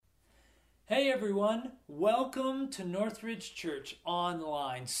everyone, welcome to Northridge Church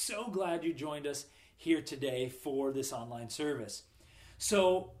Online. So glad you joined us here today for this online service.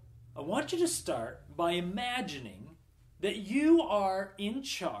 So I want you to start by imagining that you are in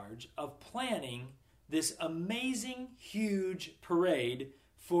charge of planning this amazing, huge parade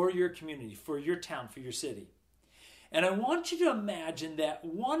for your community, for your town, for your city. And I want you to imagine that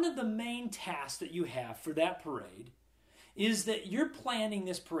one of the main tasks that you have for that parade is that you're planning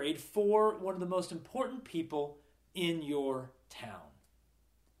this parade for one of the most important people in your town.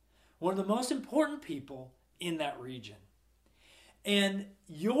 One of the most important people in that region. And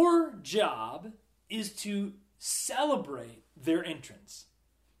your job is to celebrate their entrance,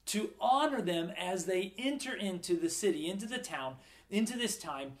 to honor them as they enter into the city, into the town, into this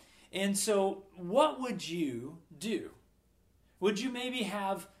time. And so what would you do? Would you maybe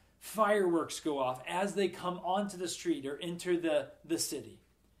have fireworks go off as they come onto the street or enter the city?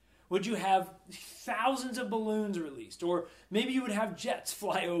 Would you have thousands of balloons released? Or maybe you would have jets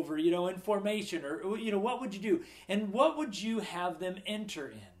fly over, in formation, or, what would you do? And what would you have them enter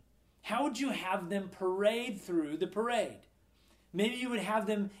in? How would you have them parade through the parade? Maybe you would have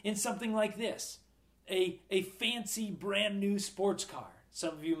them in something like this, a fancy brand new sports car.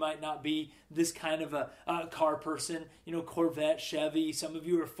 Some of you might not be this kind of a car person, Corvette, Chevy. Some of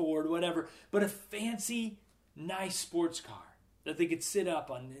you are Ford, whatever. But a fancy, nice sports car that they could sit up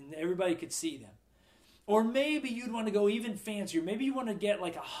on and everybody could see them. Or maybe you'd want to go even fancier. Maybe you want to get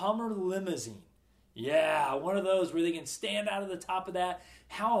like a Hummer limousine. Yeah, one of those where they can stand out of the top of that.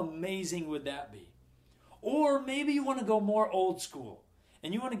 How amazing would that be? Or maybe you want to go more old school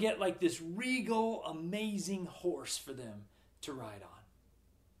and you want to get like this regal, amazing horse for them to ride on.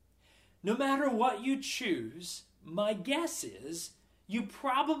 No matter what you choose, my guess is you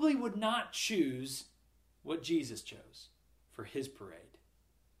probably would not choose what Jesus chose for his parade.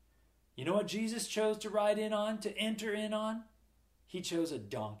 You know what Jesus chose to ride in on, to enter in on? He chose a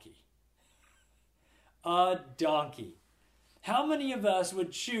donkey. A donkey. How many of us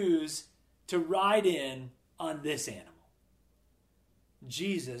would choose to ride in on this animal?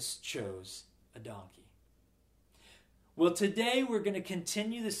 Jesus chose a donkey. Well, today we're going to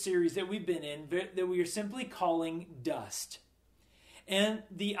continue the series that we've been in, that we are simply calling Dust. And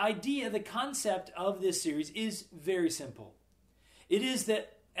the idea, the concept of this series is very simple. It is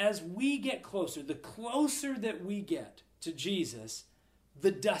that as we get closer, the closer that we get to Jesus,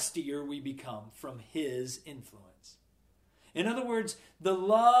 the dustier we become from his influence. In other words, the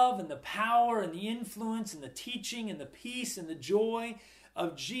love and the power and the influence and the teaching and the peace and the joy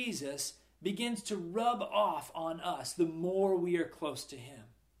of Jesus begins to rub off on us the more we are close to him.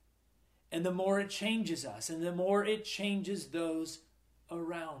 And the more it changes us, and the more it changes those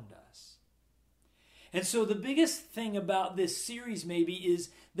around us. And so the biggest thing about this series maybe is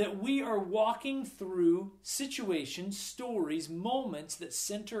that we are walking through situations, stories, moments that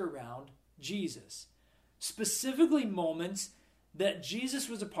center around Jesus. Specifically moments that Jesus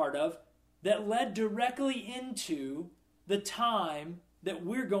was a part of that led directly into the time that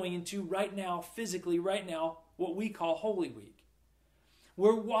we're going into right now, physically right now, what we call Holy Week.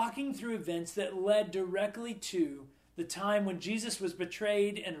 We're walking through events that led directly to the time when Jesus was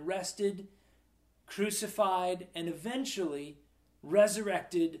betrayed and arrested, crucified, and eventually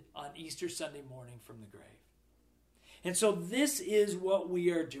resurrected on Easter Sunday morning from the grave. And so this is what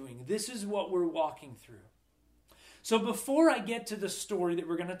we are doing. This is what we're walking through. So before I get to the story that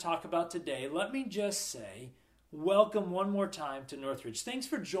we're going to talk about today, let me just say, welcome one more time to Northridge. Thanks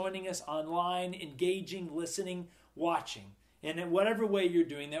for joining us online, engaging, listening, watching, and in whatever way you're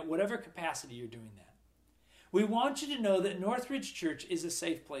doing that, whatever capacity you're doing that. We want you to know that Northridge Church is a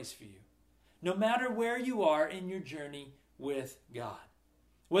safe place for you, no matter where you are in your journey with God.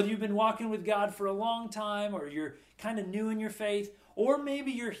 Whether you've been walking with God for a long time, or you're kind of new in your faith, or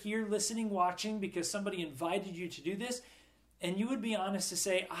maybe you're here listening, watching because somebody invited you to do this, and you would be honest to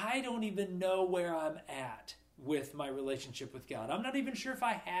say, I don't even know where I'm at with my relationship with God. I'm not even sure if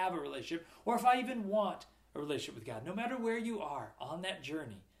I have a relationship or if I even want a relationship with God. No matter where you are on that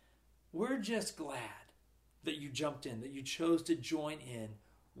journey, we're just glad that you jumped in, that you chose to join in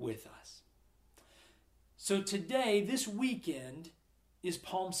with us. So today, this weekend, is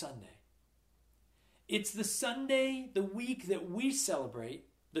Palm Sunday. It's the Sunday, the week that we celebrate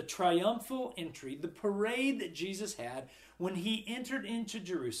the triumphal entry, the parade that Jesus had when he entered into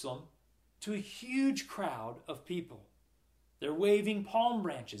Jerusalem to a huge crowd of people. They're waving palm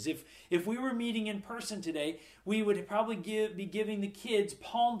branches. If we were meeting in person today, we would probably be giving the kids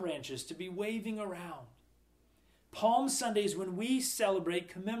palm branches to be waving around. Palm Sunday is when we celebrate,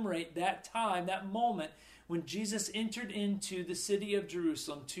 commemorate that time, that moment when Jesus entered into the city of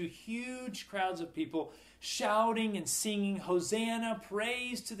Jerusalem to huge crowds of people shouting and singing, Hosanna,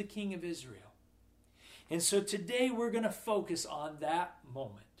 praise to the King of Israel. And so today we're going to focus on that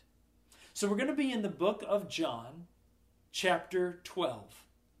moment. So we're going to be in the book of John, chapter 12.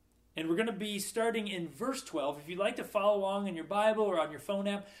 And we're going to be starting in verse 12. If you'd like to follow along in your Bible or on your phone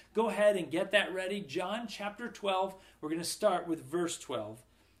app, go ahead and get that ready. John chapter 12, we're going to start with verse 12.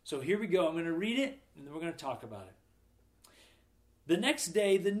 So here we go. I'm going to read it, and then we're going to talk about it. The next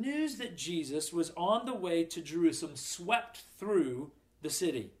day, the news that Jesus was on the way to Jerusalem swept through the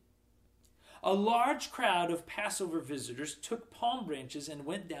city. A large crowd of Passover visitors took palm branches and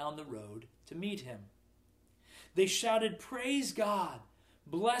went down the road to meet him. They shouted, "Praise God!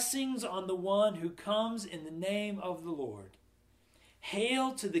 Blessings on the one who comes in the name of the Lord.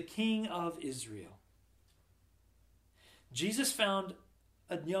 Hail to the King of Israel." Jesus found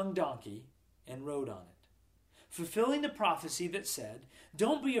a young donkey and rode on it, fulfilling the prophecy that said,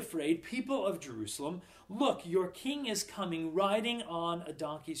 "Don't be afraid, people of Jerusalem. Look, your king is coming riding on a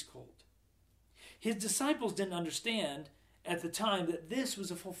donkey's colt." His disciples didn't understand at the time that this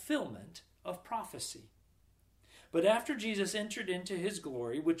was a fulfillment of prophecy. But after Jesus entered into his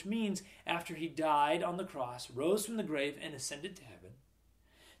glory, which means after he died on the cross, rose from the grave, and ascended to heaven,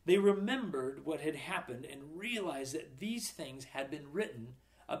 they remembered what had happened and realized that these things had been written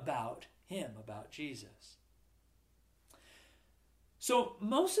about him, about Jesus. So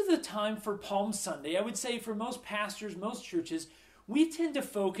most of the time for Palm Sunday, I would say for most pastors, most churches, we tend to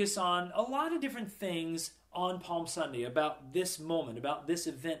focus on a lot of different things on Palm Sunday about this moment, about this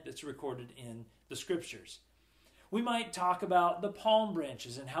event that's recorded in the Scriptures. We might talk about the palm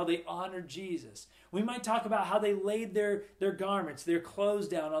branches and how they honored Jesus. We might talk about how they laid their garments, their clothes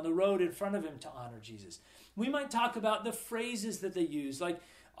down on the road in front of him to honor Jesus. We might talk about the phrases that they use, like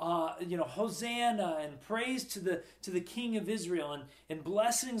Hosanna and praise to the King of Israel and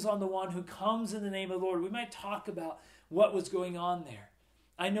blessings on the one who comes in the name of the Lord. We might talk about what was going on there.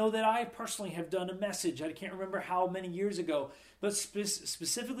 I know that I personally have done a message, I can't remember how many years ago, but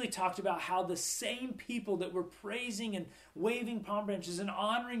specifically talked about how the same people that were praising and waving palm branches and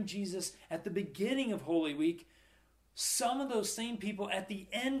honoring Jesus at the beginning of Holy Week, some of those same people at the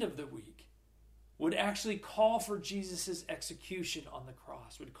end of the week would actually call for Jesus' execution on the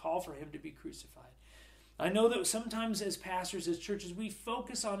cross, would call for him to be crucified. I know that sometimes as pastors, as churches, we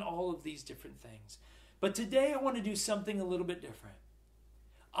focus on all of these different things. But today I want to do something a little bit different.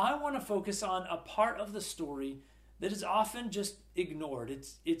 I want to focus on a part of the story that is often just ignored.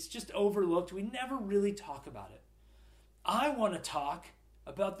 It's just overlooked. We never really talk about it. I want to talk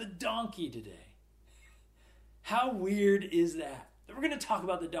about the donkey today. How weird is that? We're going to talk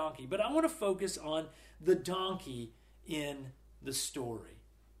about the donkey, but I want to focus on the donkey in the story.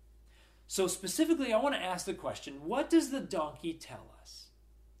 So specifically, I want to ask the question, what does the donkey tell us?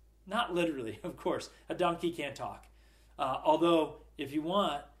 Not literally, of course. A donkey can't talk. Although, if you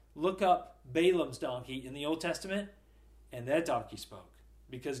want, look up Balaam's donkey in the Old Testament, and that donkey spoke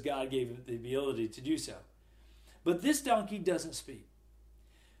because God gave him the ability to do so. But this donkey doesn't speak.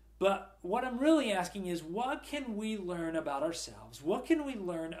 But what I'm really asking is, what can we learn about ourselves? What can we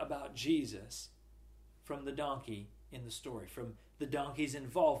learn about Jesus from the donkey in the story, from the donkey's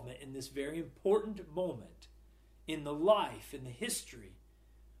involvement in this very important moment in the life, in the history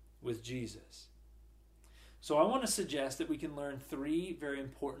with Jesus? So I want to suggest that we can learn three very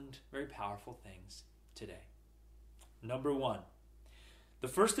important, very powerful things today. Number one, the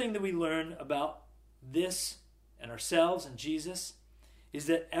first thing that we learn about this and ourselves and Jesus is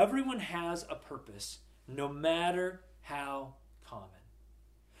that everyone has a purpose, no matter how common.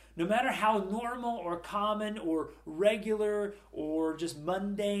 No matter how normal or common or regular or just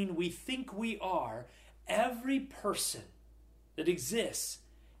mundane we think we are, every person that exists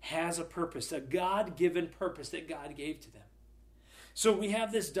has a purpose, a God-given purpose that God gave to them. So we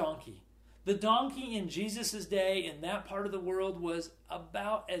have this donkey. The donkey in Jesus' day in that part of the world was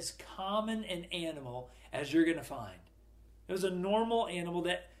about as common an animal as you're going to find. It was a normal animal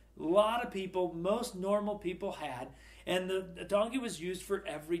that a lot of people, most normal people had, and the donkey was used for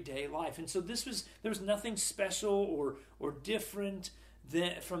everyday life. And so there was nothing special or different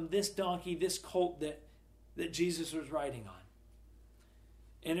from this donkey, this colt that Jesus was riding on.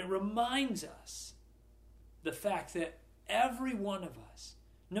 And it reminds us the fact that every one of us,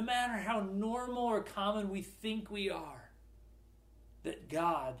 no matter how normal or common we think we are, that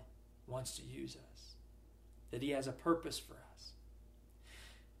God wants to use us, that he has a purpose for us.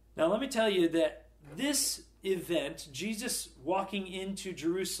 Now let me tell you that this event, Jesus walking into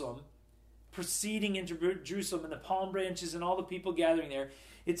Jerusalem, proceeding into Jerusalem and the palm branches and all the people gathering there,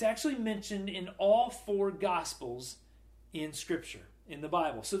 it's actually mentioned in all 4 Gospels in Scripture, in the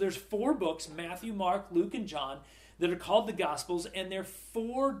Bible. So there's 4 books, Matthew, Mark, Luke, and John, that are called the Gospels, and they're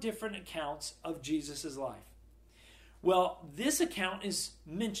 4 different accounts of Jesus' life. Well, this account is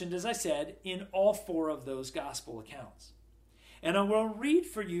mentioned, as I said, in all 4 of those Gospel accounts. And I will read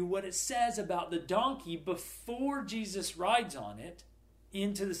for you what it says about the donkey before Jesus rides on it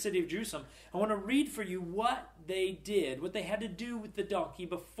into the city of Jerusalem. I want to read for you what they did, what they had to do with the donkey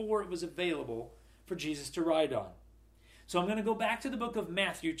before it was available for Jesus to ride on. So I'm going to go back to the book of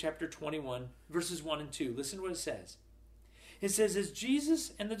Matthew, chapter 21, verses 1 and 2. Listen to what it says. It says, as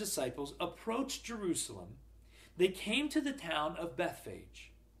Jesus and the disciples approached Jerusalem, they came to the town of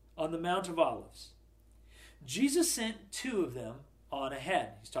Bethphage on the Mount of Olives. Jesus sent 2 of them on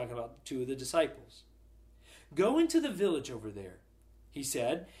ahead. He's talking about 2 of the disciples. Go into the village over there, he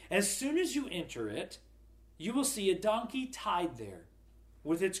said. As soon as you enter it, you will see a donkey tied there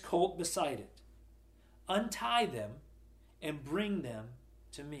with its colt beside it. Untie them and bring them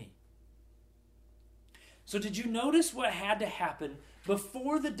to me. So did you notice what had to happen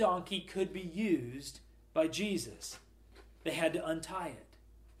before the donkey could be used by Jesus? They had to untie it.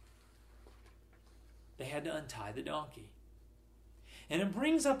 They had to untie the donkey. And it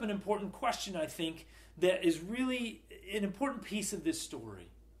brings up an important question, I think, that is really an important piece of this story.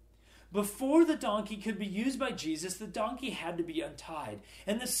 Before the donkey could be used by Jesus, the donkey had to be untied.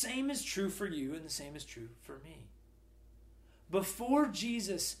 And the same is true for you, and the same is true for me. Before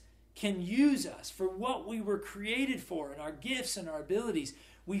Jesus can use us for what we were created for and our gifts and our abilities,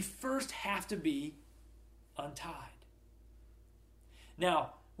 we first have to be untied.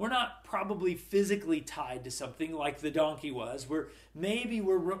 Now, we're not probably physically tied to something like the donkey was. Maybe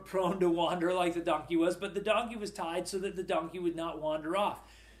we're prone to wander like the donkey was, but the donkey was tied so that the donkey would not wander off.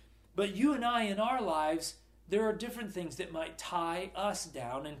 But you and I in our lives, there are different things that might tie us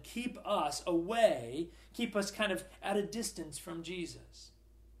down and keep us away, keep us kind of at a distance from Jesus.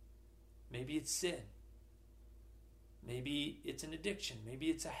 Maybe it's sin. Maybe it's an addiction. Maybe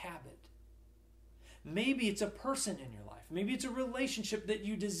it's a habit. Maybe it's a person in your life. Maybe it's a relationship that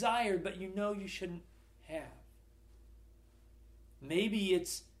you desire but you know you shouldn't have. Maybe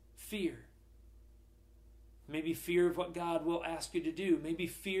it's fear. Maybe fear of what God will ask you to do. Maybe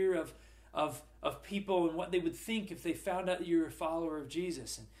fear of people and what they would think if they found out that you're a follower of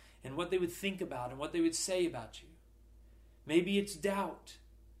Jesus, and what they would think about and what they would say about you. Maybe it's doubt.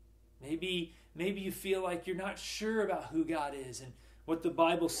 Maybe you feel like you're not sure about who God is and what the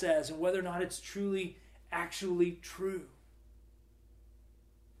Bible says and whether or not it's truly, actually true.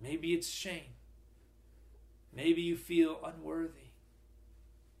 Maybe it's shame. Maybe you feel unworthy.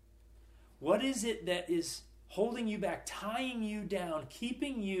 What is it that is holding you back, tying you down,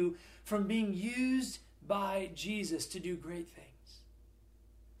 keeping you from being used by Jesus to do great things?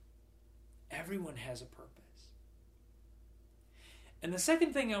 Everyone has a purpose. And the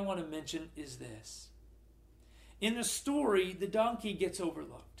second thing I want to mention is this. In the story, the donkey gets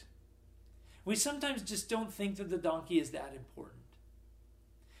overlooked. We sometimes just don't think that the donkey is that important.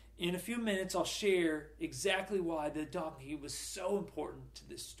 In a few minutes, I'll share exactly why the donkey was so important to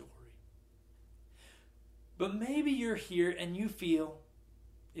this story. But maybe you're here and you feel,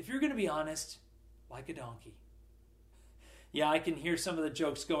 if you're going to be honest, like a donkey. Yeah, I can hear some of the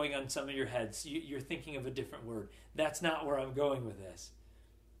jokes going on some of your heads. You're thinking of a different word. That's not where I'm going with this.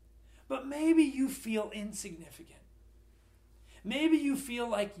 But maybe you feel insignificant. Maybe you feel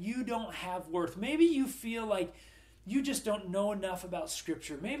like you don't have worth. Maybe you feel like you just don't know enough about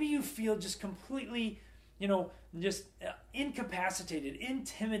Scripture. Maybe you feel just completely, just incapacitated,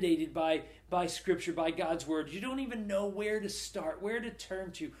 intimidated by Scripture, by God's Word. You don't even know where to start, where to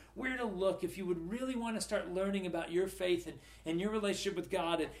turn to, where to look if you would really want to start learning about your faith and your relationship with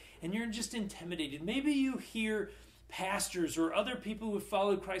God, and you're just intimidated. Maybe you hear pastors or other people who have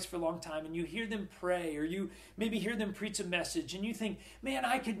followed Christ for a long time, and you hear them pray, or you maybe hear them preach a message, and you think, man,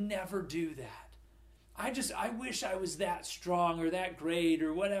 I could never do that. I wish I was that strong or that great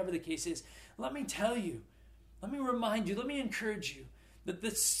or whatever the case is. Let me tell you, let me remind you, let me encourage you that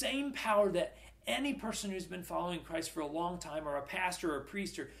the same power that any person who's been following Christ for a long time, or a pastor or a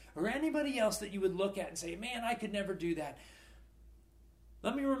priest or anybody else that you would look at and say, man, I could never do that.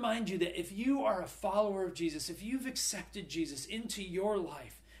 Let me remind you that if you are a follower of Jesus, if you've accepted Jesus into your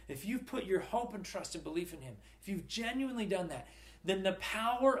life, if you've put your hope and trust and belief in Him, if you've genuinely done that, then the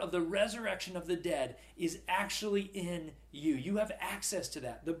power of the resurrection of the dead is actually in you. You have access to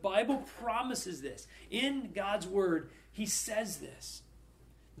that. The Bible promises this. In God's Word, He says this,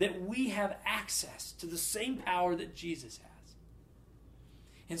 that we have access to the same power that Jesus has.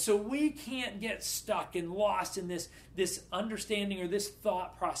 And so we can't get stuck and lost in this understanding or this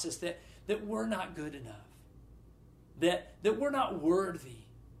thought process that we're not good enough, that we're not worthy,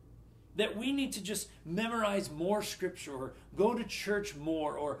 that we need to just memorize more scripture or go to church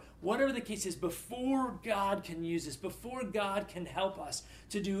more or whatever the case is before God can use us, before God can help us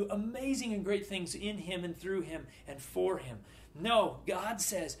to do amazing and great things in him and through him and for him. No, God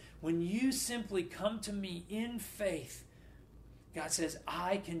says, when you simply come to me in faith, God says,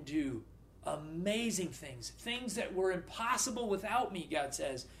 I can do amazing things, things that were impossible without me. God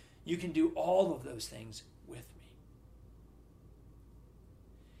says, you can do all of those things with me.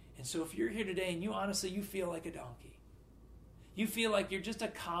 And so if you're here today and you feel like a donkey, you feel like you're just a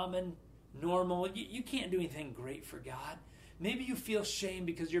common, normal, you can't do anything great for God. Maybe you feel shame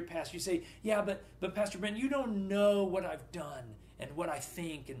because you're pastor. You say, yeah, but Pastor Brent, you don't know what I've done and what I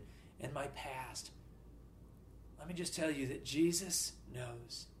think and my past. Let me just tell you that Jesus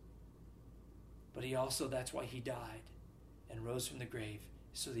knows. But that's why he died and rose from the grave,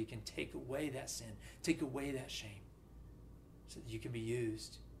 so that he can take away that sin, take away that shame, so that you can be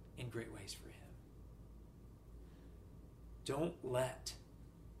used in great ways for him. Don't let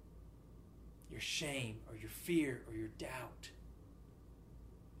your shame or your fear or your doubt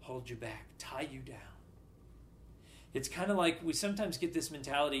hold you back, tie you down. It's kind of like we sometimes get this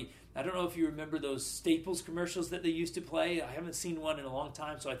mentality. I don't know if you remember those Staples commercials that they used to play. I haven't seen one in a long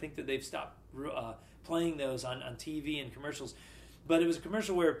time, so I think that they've stopped playing those on TV and commercials. But it was a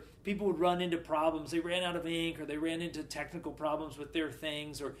commercial where people would run into problems. They ran out of ink, or they ran into technical problems with their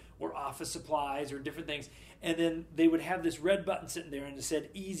things, or office supplies, or different things. And then they would have this red button sitting there, and it said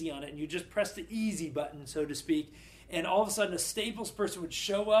easy on it. And you just press the easy button, so to speak. And all of a sudden, a Staples person would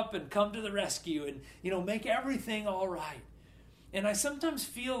show up and come to the rescue and, make everything all right. And I sometimes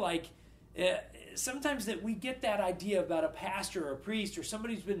feel like sometimes that we get that idea about a pastor or a priest or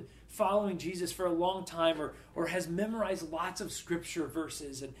somebody who's been following Jesus for a long time or has memorized lots of scripture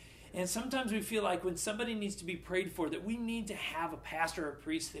verses. And sometimes we feel like when somebody needs to be prayed for, that we need to have a pastor or a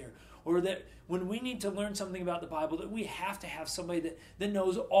priest there. Or that when we need to learn something about the Bible, that we have to have somebody that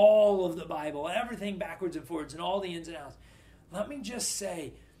knows all of the Bible, everything backwards and forwards and all the ins and outs. Let me just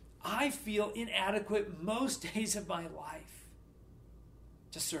say, I feel inadequate most days of my life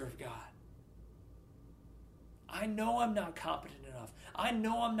to serve God. I know I'm not competent enough. I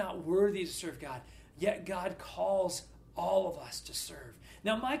know I'm not worthy to serve God. Yet God calls all of us to serve.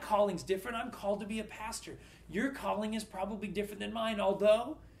 Now, my calling's different. I'm called to be a pastor. Your calling is probably different than mine,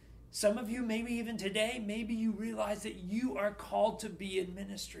 although some of you, maybe even today, maybe you realize that you are called to be in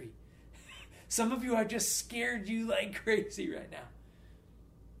ministry. Some of you are just scared you like crazy right now.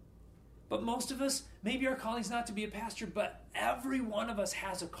 But most of us, maybe our calling's not to be a pastor, but every one of us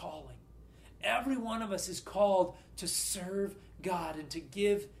has a calling. Every one of us is called to serve God and to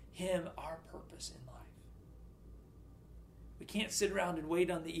give him our purpose in life. We can't sit around and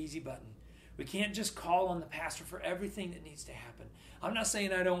wait on the easy button. We can't just call on the pastor for everything that needs to happen. I'm not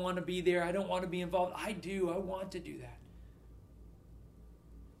saying I don't want to be there. I don't want to be involved. I do. I want to do that.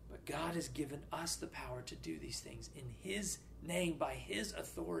 But God has given us the power to do these things in his name, by his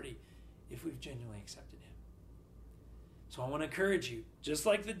authority, if we've genuinely accepted him. So I want to encourage you, just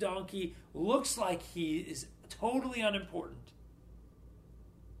like the donkey looks like he is totally unimportant,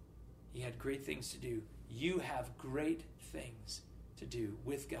 he had great things to do. You have great things to do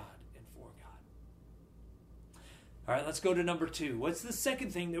with God and for God. All right, let's go to number 2. What's the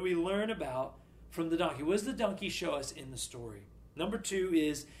second thing that we learn about from the donkey? What does the donkey show us in the story? Number 2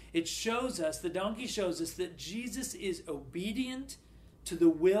 is the donkey shows us that Jesus is obedient to the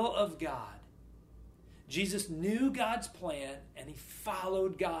will of God. Jesus knew God's plan, and he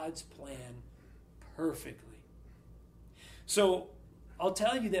followed God's plan perfectly. So I'll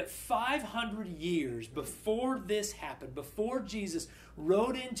tell you that 500 years before this happened, before Jesus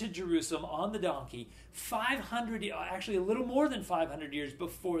rode into Jerusalem on the donkey, actually a little more than 500 years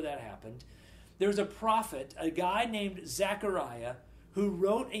before that happened, there was a prophet, a guy named Zechariah, who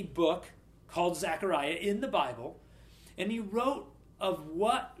wrote a book called Zechariah in the Bible, and he wrote of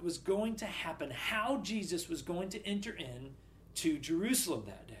what was going to happen, how Jesus was going to enter in to Jerusalem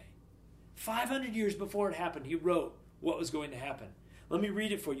that day. 500 years before it happened, he wrote what was going to happen. Let me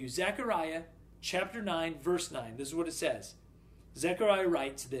read it for you. Zechariah chapter 9, verse 9. This is what it says. Zechariah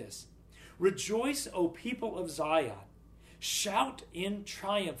writes this: "Rejoice, O people of Zion. Shout in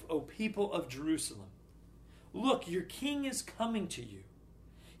triumph, O people of Jerusalem. Look, your king is coming to you.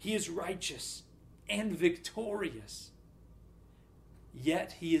 He is righteous and victorious.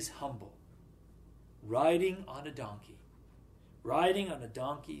 Yet he is humble, riding on a donkey, riding on a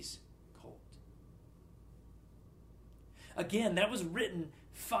donkey's colt." Again, that was written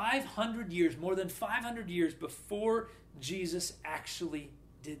 500 years, more than 500 years before Jesus actually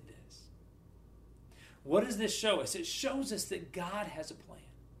did this. What does this show us? It shows us that God has a plan.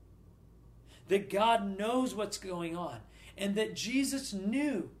 That God knows what's going on. And that Jesus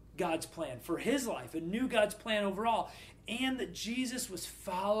knew God's plan for his life and knew God's plan overall. And that Jesus was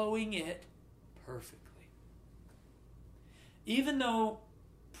following it perfectly. Even though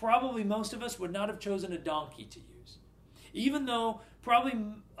probably most of us would not have chosen a donkey to use. Even though probably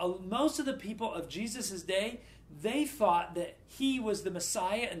most of the people of Jesus' day, they thought that he was the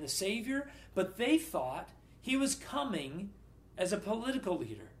Messiah and the Savior, but they thought he was coming as a political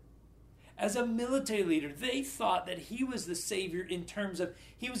leader, as a military leader. They thought that he was the Savior in terms of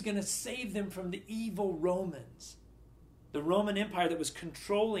he was going to save them from the evil Romans, the Roman Empire that was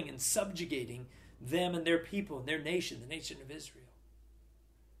controlling and subjugating them and their people and their nation, the nation of Israel.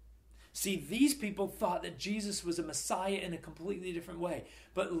 See, these people thought that Jesus was a Messiah in a completely different way.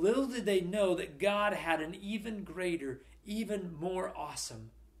 But little did they know that God had an even greater, even more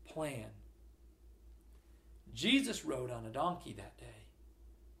awesome plan. Jesus rode on a donkey that day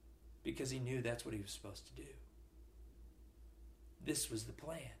because he knew that's what he was supposed to do. This was the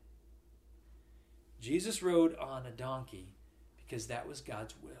plan. Jesus rode on a donkey because that was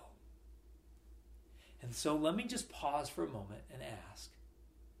God's will. And so let me just pause for a moment and ask,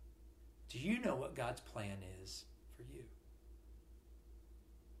 do you know what God's plan is for you?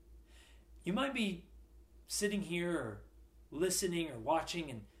 You might be sitting here or listening or watching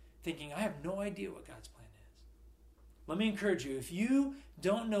and thinking, I have no idea what God's plan is. Let me encourage you, if you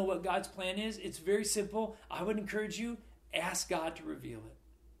don't know what God's plan is, it's very simple. I would encourage you, ask God to reveal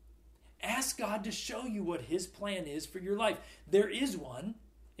it. Ask God to show you what his plan is for your life. There is one.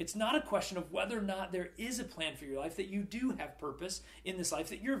 It's not a question of whether or not there is a plan for your life, that you do have purpose in this life,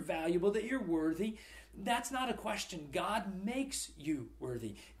 that you're valuable, that you're worthy. That's not a question. God makes you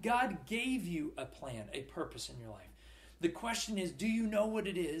worthy. God gave you a plan, a purpose in your life. The question is, do you know what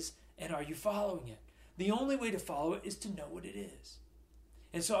it is, and are you following it? The only way to follow it is to know what it is.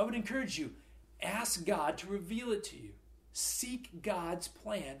 And so I would encourage you, ask God to reveal it to you. Seek God's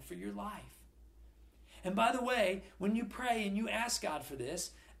plan for your life. And by the way, when you pray and you ask God for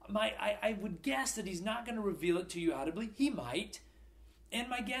this, I would guess that he's not going to reveal it to you audibly. He might. And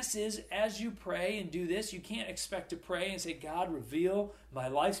my guess is, as you pray and do this, you can't expect to pray and say, God, reveal my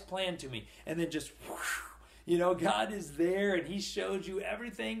life's plan to me. And then just, God is there and he shows you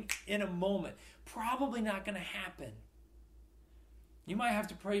everything in a moment. Probably not going to happen. You might have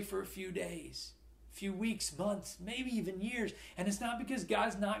to pray for a few days, a few weeks, months, maybe even years. And it's not because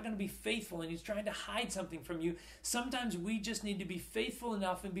God's not going to be faithful and he's trying to hide something from you. Sometimes we just need to be faithful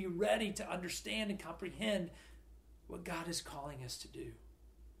enough and be ready to understand and comprehend what God is calling us to do.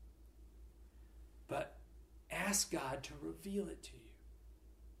 But ask God to reveal it to you.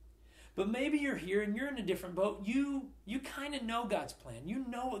 But maybe you're here and you're in a different boat. You kind of know God's plan. You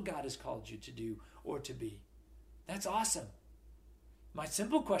know what God has called you to do or to be. That's awesome. My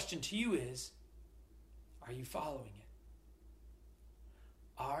simple question to you is, are you following it?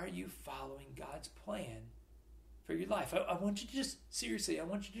 Are you following God's plan for your life? I want you to just, seriously, I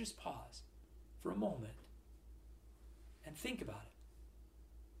want you to just pause for a moment and think about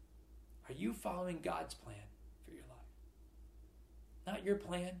it. Are you following God's plan for your life? Not your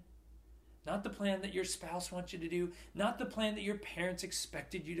plan. Not the plan that your spouse wants you to do. Not the plan that your parents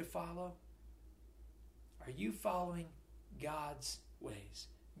expected you to follow. Are you following God's ways,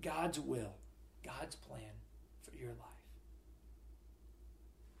 God's will, God's plan for your life?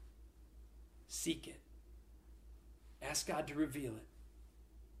 Seek it. Ask God to reveal it.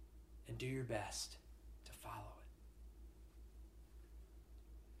 And do your best to follow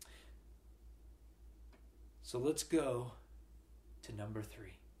it. So let's go to number 3.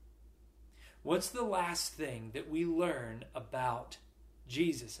 What's the last thing that we learn about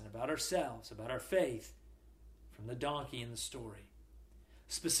Jesus and about ourselves, about our faith, from the donkey in the story?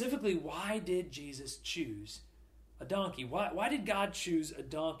 Specifically, why did Jesus choose a donkey? Why did God choose a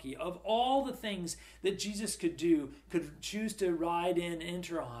donkey? Of all the things that Jesus could do, could choose to ride in,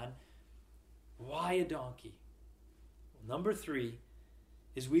 enter on, why a donkey? Well, number 3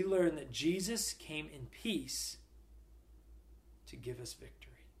 is we learn that Jesus came in peace to give us victory.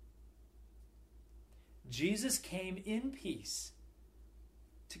 Jesus came in peace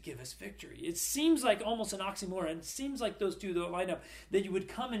to give us victory. It seems like almost an oxymoron. It seems like those two don't line up. That you would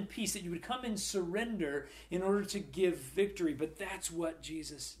come in peace, that you would come in surrender in order to give victory. But that's what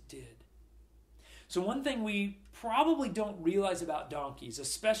Jesus did. So one thing we probably don't realize about donkeys,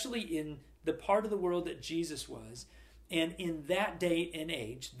 especially in the part of the world that Jesus was, and in that day and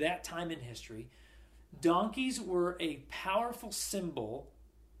age, that time in history, donkeys were a powerful symbol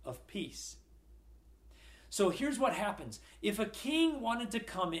of peace. So here's what happens. If a king wanted to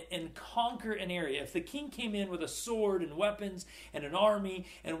come in and conquer an area, if the king came in with a sword and weapons and an army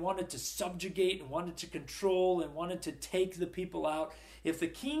and wanted to subjugate and wanted to control and wanted to take the people out, if the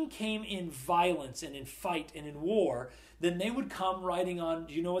king came in violence and in fight and in war, then they would come riding on,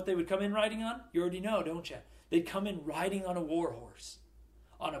 do you know what they would come in riding on? You already know, don't you? They'd come in riding on a war horse,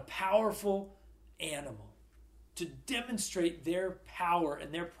 on a powerful animal, to demonstrate their power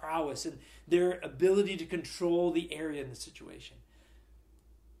and their prowess and their ability to control the area and the situation.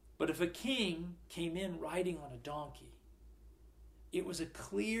 But if a king came in riding on a donkey, it was a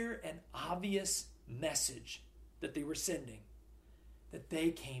clear and obvious message that they were sending, that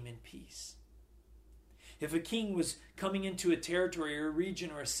they came in peace. If a king was coming into a territory or a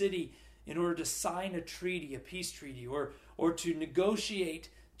region or a city in order to sign a treaty, a peace treaty, or to negotiate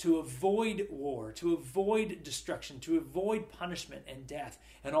to avoid war, to avoid destruction, to avoid punishment and death,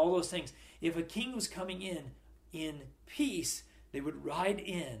 and all those things. If a king was coming in peace, they would ride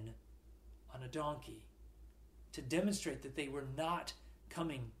in on a donkey to demonstrate that they were not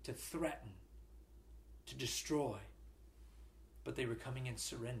coming to threaten, to destroy, but they were coming in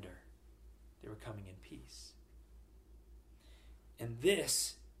surrender. They were coming in peace. And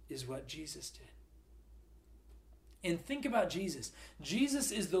this is what Jesus did. And think about Jesus.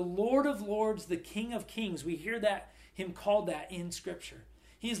 Jesus is the Lord of Lords, the King of Kings. We hear that him called that in Scripture.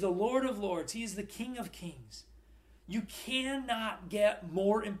 He is the Lord of Lords. He is the King of Kings. You cannot get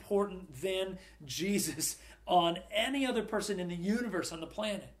more important than Jesus on any other person in the universe, on the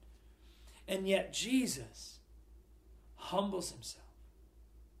planet. And yet Jesus humbles himself.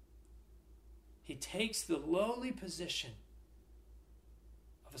 He takes the lowly position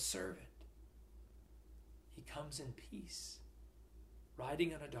of a servant. He comes in peace,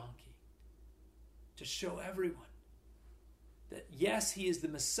 riding on a donkey, to show everyone that yes, he is the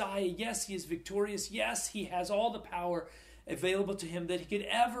Messiah, yes, he is victorious, yes, he has all the power available to him that he could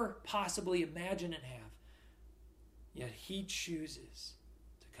ever possibly imagine and have. Yet he chooses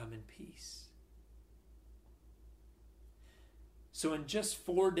to come in peace. So in just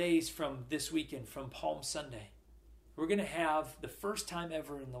 4 days from this weekend, from Palm Sunday, we're going to have, the first time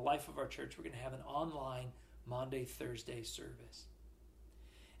ever in the life of our church, we're going to have an online Maundy, Thursday service.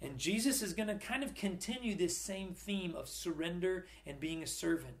 And Jesus is going to kind of continue this same theme of surrender and being a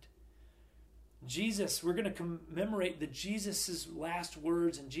servant. Jesus, we're going to commemorate Jesus' last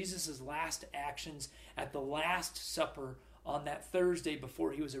words and Jesus' last actions at the Last Supper on that Thursday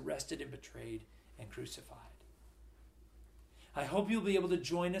before he was arrested and betrayed and crucified. I hope you'll be able to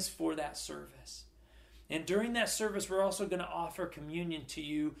join us for that service. And during that service, we're also going to offer communion to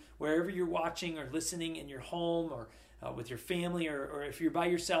you wherever you're watching or listening, in your home or with your family, or if you're by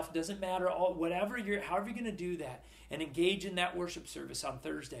yourself. It doesn't matter. However you're going to do that and engage in that worship service on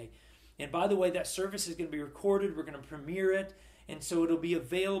Thursday. And by the way, that service is going to be recorded. We're going to premiere it. And so it'll be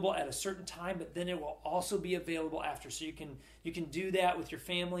available at a certain time, but then it will also be available after. So you can do that with your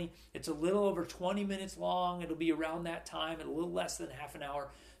family. It's a little over 20 minutes long. It'll be around that time, and a little less than half an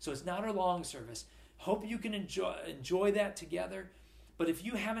hour. So it's not a long service. Hope you can enjoy that together. But if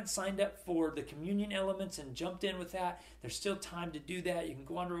you haven't signed up for the communion elements and jumped in with that, there's still time to do that. You can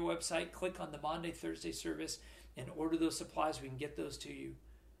go onto our website, click on the Maundy, Thursday service, and order those supplies. We can get those to you.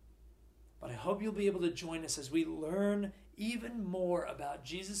 But I hope you'll be able to join us as we learn even more about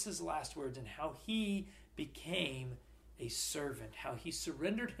Jesus' last words and how he became a servant, how he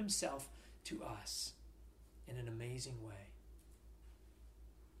surrendered himself to us in an amazing way.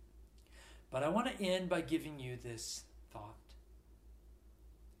 But I want to end by giving you this thought.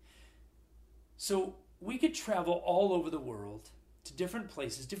 So we could travel all over the world to different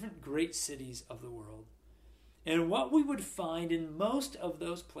places, different great cities of the world. And what we would find in most of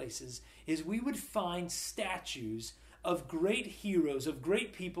those places is we would find statues of great heroes, of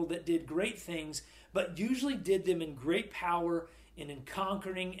great people that did great things, but usually did them in great power and in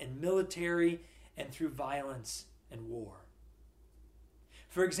conquering and military and through violence and war.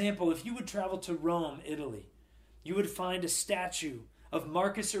 For example, if you would travel to Rome, Italy, you would find a statue of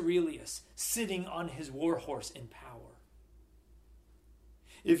Marcus Aurelius sitting on his war horse in power.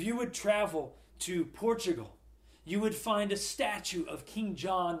 If you would travel to Portugal, you would find a statue of King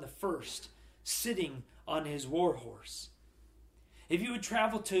John I sitting on his war horse. If you would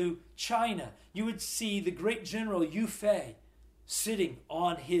travel to China, you would see the great general Yu Fei sitting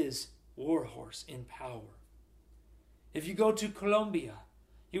on his war horse in power. If you go to Colombia,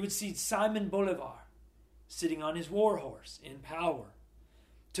 you would see Simon Bolivar sitting on his war horse in power.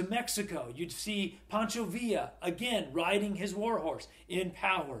 To Mexico, you'd see Pancho Villa, again, riding his war horse in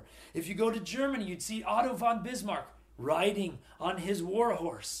power. If you go to Germany, you'd see Otto von Bismarck riding on his war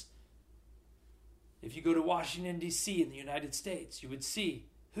horse. If you go to Washington, D.C. in the United States, you would see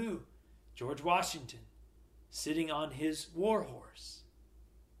who? George Washington, sitting on his war horse.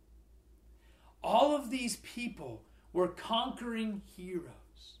 All of these people were conquering heroes.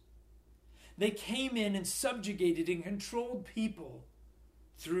 They came in and subjugated and controlled people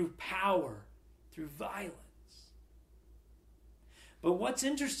through power, through violence. But what's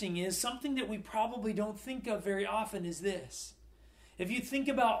interesting is something that we probably don't think of very often is this. If you think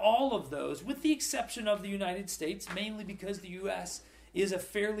about all of those, with the exception of the United States, mainly because the U.S. is a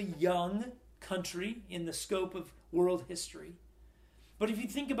fairly young country in the scope of world history. But if you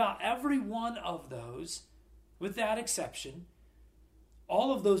think about every one of those, with that exception,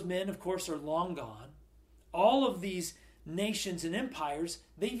 all of those men, of course, are long gone. All of these nations and empires,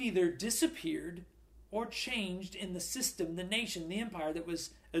 they've either disappeared or changed in the system, the nation, the empire that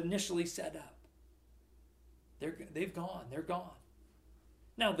was initially set up. They've gone. They're gone.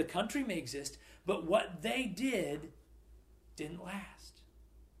 Now, the country may exist, but what they did didn't last.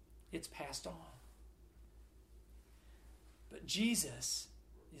 It's passed on. But Jesus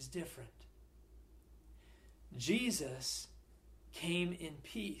is different. Jesus came in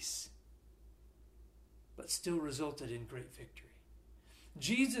peace, but still resulted in great victory.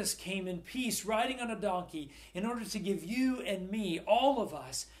 Jesus came in peace, riding on a donkey, in order to give you and me, all of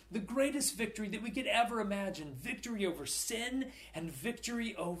us, the greatest victory that we could ever imagine. Victory over sin and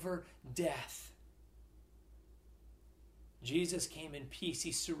victory over death. Jesus came in peace.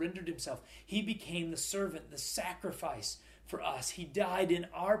 He surrendered himself. He became the servant, the sacrifice for us. He died in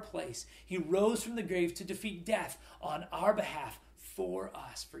our place. He rose from the grave to defeat death on our behalf, for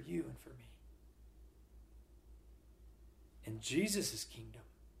us, for you and for me. And Jesus' kingdom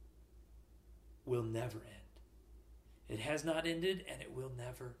will never end. It has not ended, and it will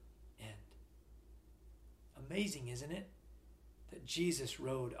never end. Amazing, isn't it? That Jesus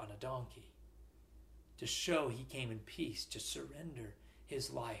rode on a donkey to show he came in peace, to surrender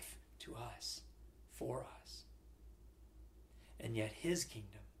his life to us, for us. And yet his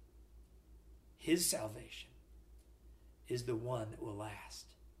kingdom, his salvation, is the one that will last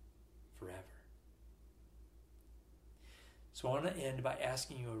forever. So I want to end by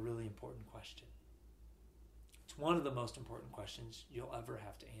asking you a really important question. It's one of the most important questions you'll ever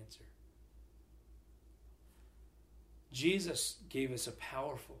have to answer. Jesus gave us a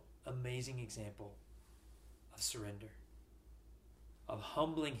powerful, amazing example of surrender, of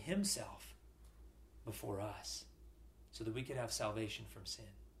humbling himself before us so that we could have salvation from sin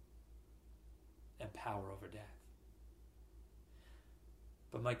and power over death.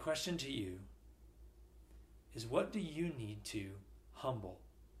 But my question to you is, what do you need to humble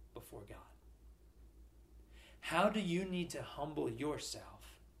before God? How do you need to humble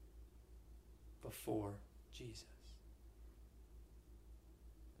yourself before Jesus?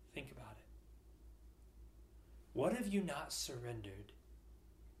 Think about it. What have you not surrendered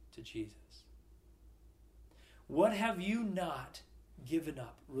to Jesus? What have you not given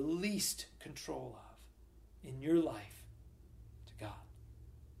up, released control of in your life to God?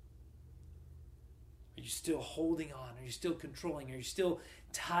 Are you still holding on? Are you still controlling? Are you still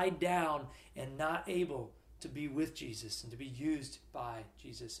tied down and not able to be with Jesus and to be used by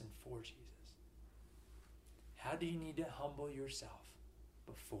Jesus and for Jesus? How do you need to humble yourself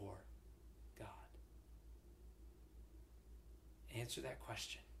before God? Answer that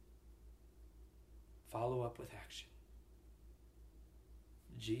question. Follow up with action.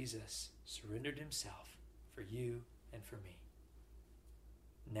 Jesus surrendered himself for you and for me.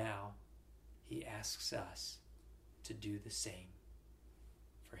 Now, he asks us to do the same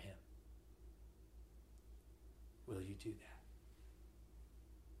for him. Will you do that?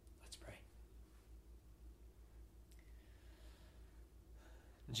 Let's pray.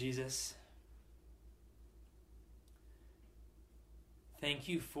 Jesus, thank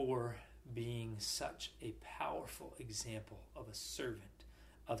you for being such a powerful example of a servant,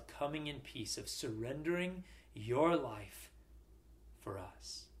 of coming in peace, of surrendering your life for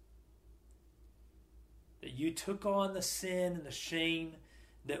us. That you took on the sin and the shame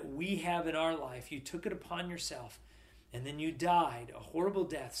that we have in our life. You took it upon yourself, and then you died a horrible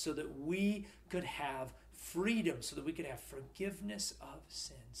death so that we could have freedom, so that we could have forgiveness of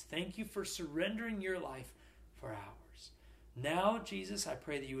sins. Thank you for surrendering your life for ours. Now, Jesus, I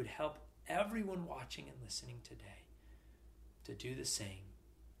pray that you would help everyone watching and listening today to do the same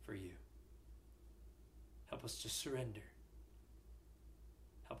for you. Help us to surrender.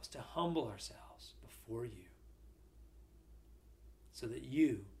 Help us to humble ourselves before you so that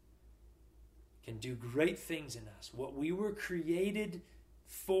you can do great things in us. What we were created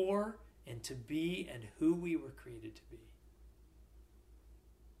for and to be and who we were created to be.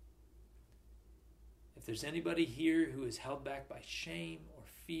 If there's anybody here who is held back by shame or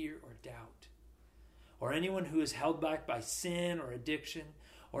fear or doubt, or anyone who is held back by sin or addiction,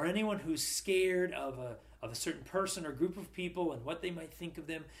 or anyone who's scared of a certain person or group of people and what they might think of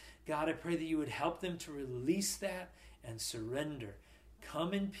them, God, I pray that you would help them to release that and surrender.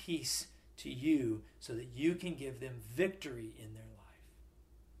 Come in peace to you so that you can give them victory in their life.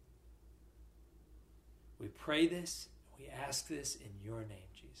 We pray this, we ask this in your name,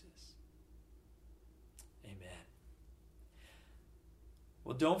 Jesus. Amen.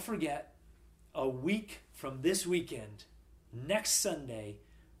 Well, don't forget, a week from this weekend, next Sunday,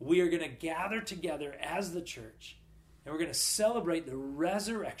 we are going to gather together as the church, and we're going to celebrate the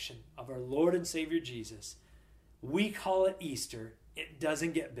resurrection of our Lord and Savior Jesus. We call it Easter. It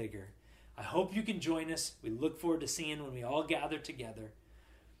doesn't get bigger. I hope you can join us. We look forward to seeing when we all gather together.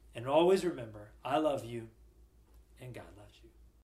 And always remember, I love you, and God loves you.